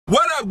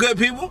up, good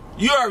people?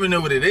 You already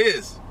know what it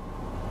is.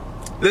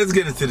 Let's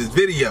get into this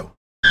video.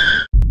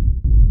 Then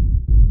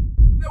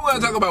we're gonna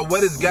talk about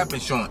what is gap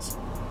insurance.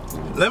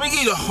 Let me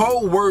give you the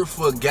whole word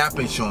for gap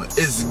insurance.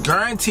 It's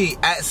guaranteed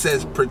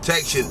access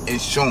protection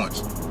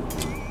insurance.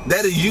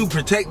 That is you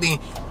protecting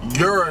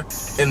your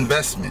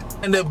investment.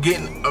 End up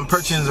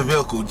purchasing a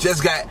vehicle.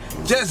 Just got it,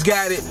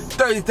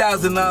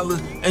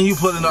 $30,000, and you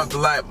pulling off the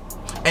lot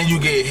and you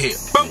get hit.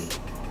 Boom!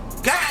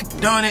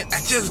 God darn it, I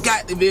just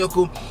got the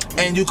vehicle,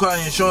 and you call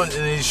the insurance,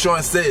 and the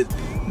insurance says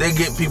they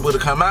get people to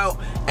come out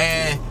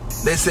and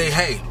they say,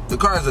 hey, the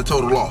car is a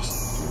total loss.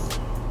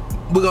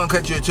 We're gonna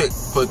cut you a check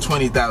for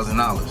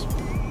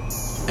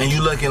 $20,000. And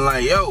you looking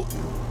like, yo,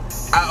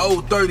 I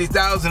owe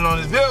 $30,000 on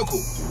this vehicle.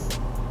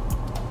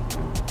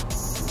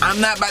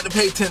 I'm not about to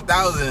pay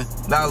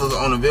 $10,000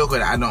 on a vehicle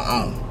that I don't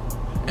own.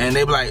 And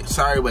they be like,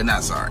 sorry, but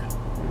not sorry.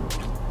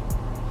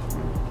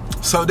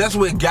 So that's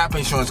where gap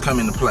insurance come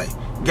into play.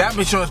 Gap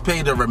insurance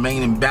pays the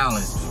remaining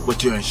balance,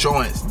 what your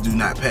insurance do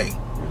not pay.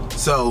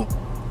 So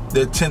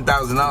the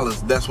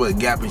 $10,000, that's what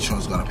gap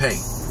insurance is gonna pay.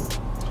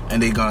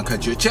 And they're gonna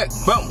cut you a check.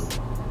 Boom.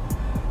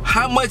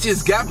 How much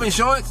is gap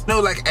insurance? No,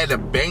 like at a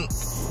bank,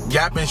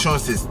 gap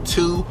insurance is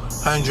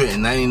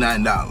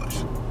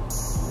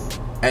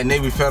 $299. At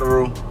Navy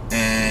Federal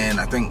and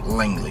I think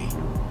Langley.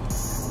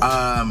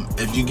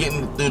 If you're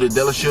getting through the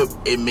dealership,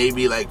 it may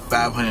be like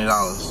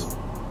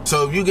 $500.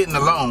 So if you're getting a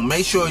loan,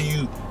 make sure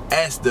you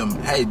ask them,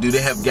 hey, do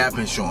they have gap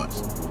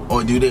insurance?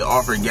 Or do they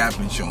offer gap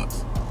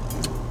insurance?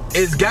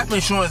 Is gap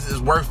insurance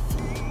worth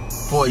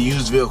for a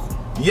used vehicle?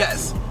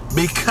 Yes,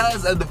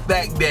 because of the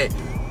fact that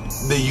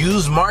the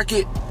used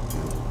market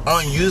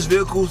on used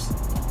vehicles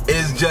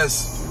is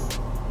just,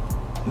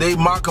 they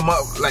mark them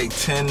up like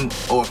 10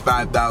 or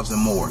 5,000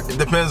 more. It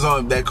depends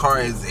on if that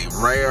car is a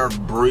rare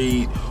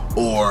breed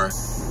or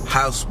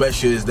how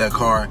special is that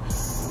car.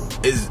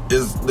 Is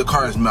the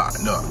car is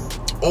marked up,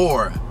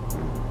 or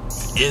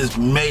is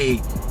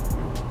made,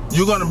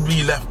 you're gonna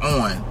be left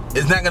on.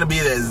 It's not gonna be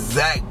the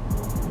exact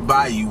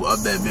value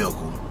of that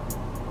vehicle,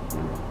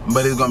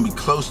 but it's gonna be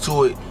close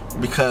to it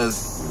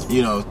because,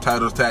 you know,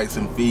 title tax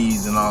and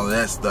fees and all of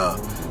that stuff,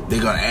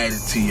 they're gonna add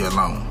it to your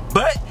loan.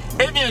 But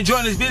if you're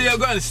enjoying this video,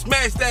 go ahead and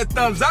smash that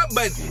thumbs up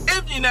button.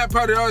 If you're not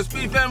part of the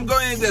RSP family, go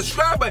ahead and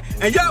subscribe button.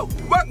 And yo,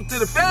 welcome to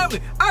the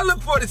family. I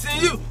look forward to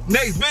seeing you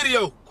next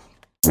video.